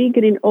it's me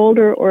getting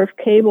older or if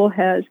cable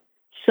has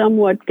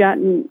somewhat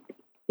gotten,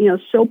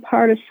 so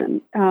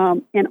partisan.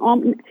 And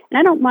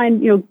I don't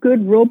mind,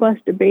 good,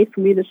 robust debate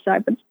from either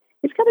side, but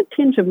it's got a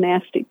tinge of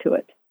nasty to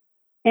it.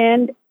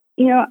 And,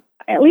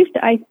 at least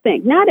I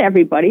think, not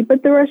everybody,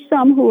 but there are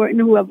some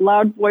who have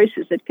loud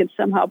voices that can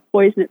somehow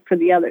poison it for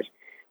the others.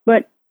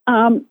 But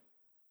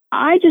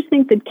I just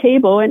think that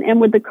cable,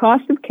 and with the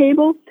cost of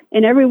cable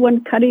and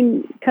everyone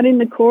cutting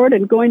the cord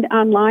and going to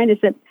online, is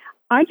that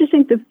I just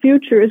think the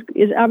future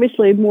is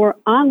obviously more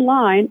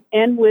online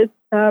and with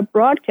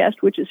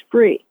broadcast, which is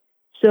free.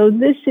 So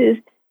this is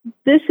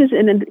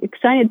an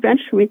exciting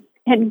adventure for me.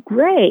 And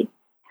Gray,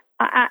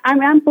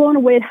 I'm blown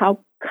away at how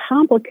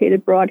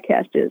complicated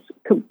broadcast is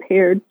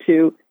compared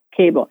to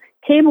cable.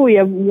 Cable, we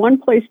have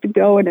one place to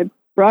go and it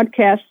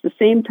broadcasts the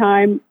same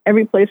time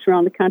every place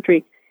around the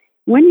country.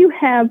 When you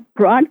have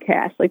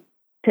broadcast, like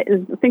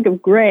think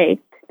of Gray,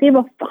 they have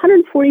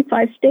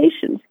 145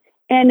 stations,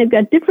 and they've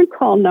got different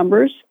call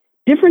numbers,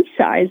 different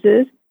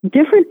sizes,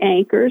 different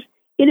anchors.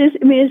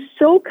 It's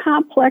so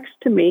complex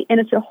to me,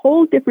 and it's a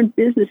whole different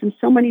business in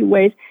so many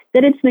ways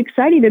that it's an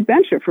exciting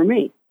adventure for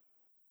me.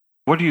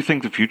 What do you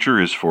think the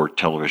future is for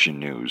television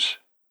news?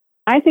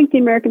 I think the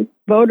American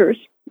voters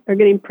are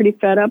getting pretty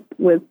fed up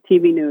with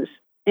TV news,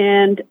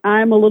 and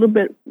I'm a little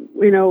bit,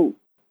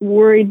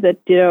 worried that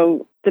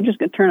they're just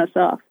going to turn us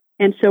off.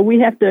 And so we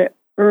have to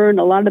earn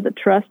a lot of the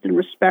trust and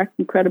respect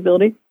and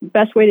credibility. The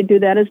best way to do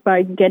that is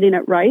by getting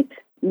it right.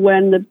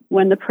 When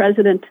the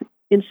president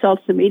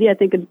insults the media, I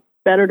think it's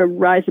better to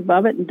rise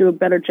above it and do a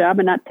better job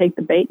and not take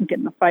the bait and get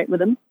in a fight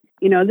with him.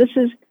 This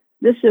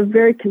is a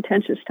very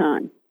contentious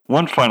time.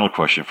 One final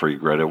question for you,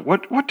 Greta.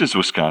 What does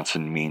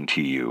Wisconsin mean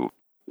to you?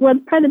 Well,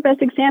 probably the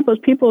best example is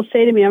people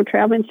say to me, I'm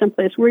traveling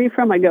someplace, where are you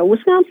from? I go,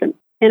 Wisconsin.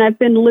 And I've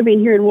been living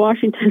here in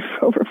Washington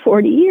for over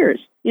 40 years.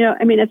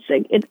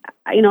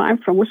 I'm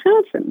from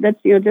Wisconsin. That's,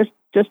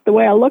 just the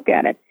way I look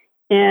at it.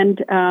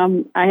 And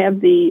I have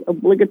the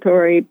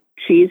obligatory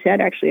cheese head.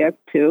 Actually, I have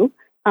 2.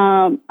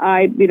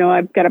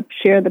 I've got to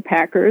share the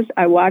Packers.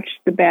 I watch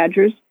the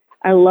Badgers.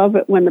 I love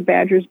it when the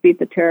Badgers beat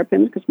the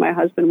Terrapins because my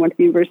husband went to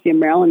the University of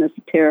Maryland as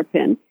a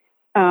Terrapin.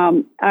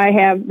 I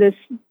have this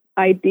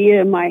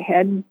idea in my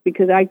head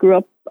because I grew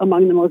up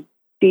among the most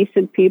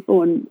decent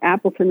people in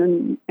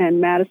Appleton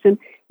and Madison,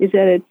 is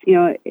that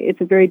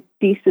it's a very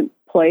decent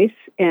place,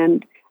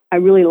 and I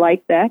really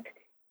like that.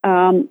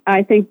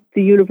 I think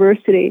the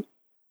university,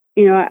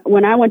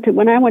 when I went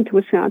to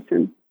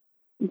Wisconsin,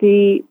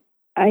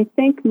 I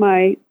think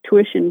my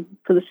tuition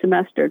for the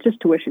semester, just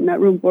tuition, not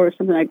room board or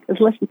something like, it was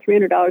less than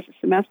 $300 a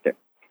semester,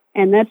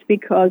 and that's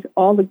because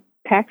all the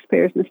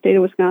taxpayers in the state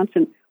of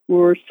Wisconsin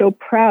were so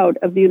proud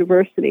of the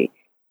university,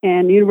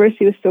 and the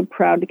university was so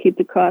proud to keep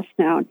the costs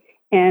down.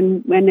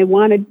 And when they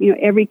wanted,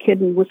 every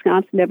kid in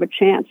Wisconsin to have a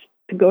chance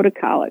to go to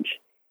college.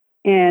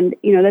 And,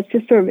 that's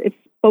just sort of, it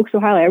spoke so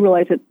highly. I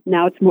realize that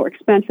now it's more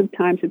expensive,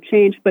 times have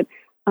changed, but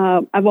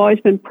I've always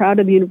been proud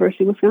of the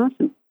University of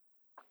Wisconsin.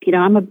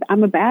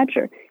 I'm a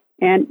Badger.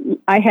 And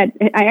I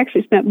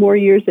actually spent more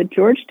years at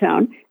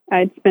Georgetown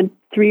I'd spent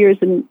 3 years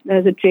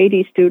as a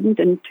JD student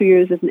and 2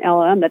 years as an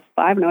LM. That's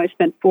 5. Now I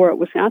spent 4 at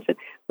Wisconsin.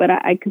 But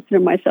I consider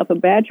myself a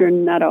Badger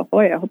and not a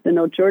Hoya. I hope there are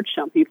no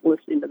Georgetown people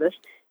listening to this.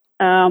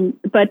 I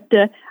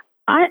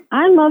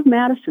love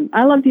Madison.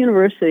 I love the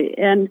university,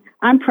 and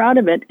I'm proud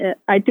of it.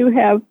 I do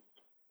have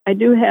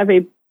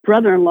a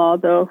brother-in-law,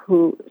 though,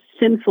 who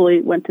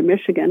sinfully went to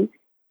Michigan,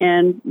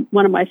 and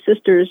one of my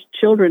sister's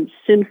children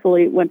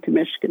sinfully went to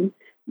Michigan.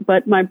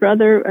 But my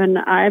brother and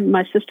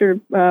my sister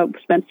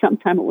spent some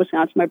time at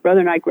Wisconsin. My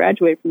brother and I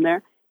graduated from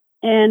there,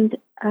 and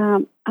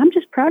I'm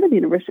just proud of the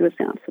University of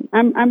Wisconsin.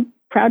 I'm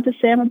proud to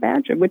say I'm a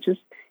Badger, which is,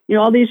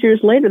 all these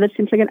years later, that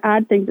seems like an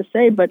odd thing to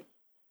say, but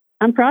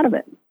I'm proud of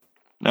it.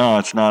 No,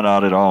 it's not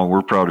odd at all.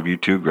 We're proud of you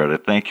too, Greta.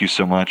 Thank you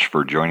so much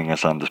for joining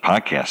us on this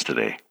podcast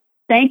today.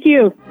 Thank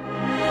you.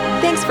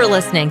 Thanks for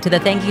listening to the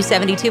Thank You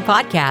 72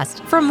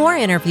 podcast. For more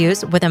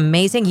interviews with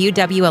amazing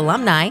UW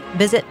alumni,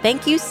 visit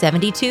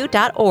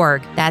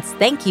thankyou72.org. That's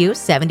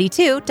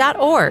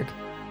thankyou72.org.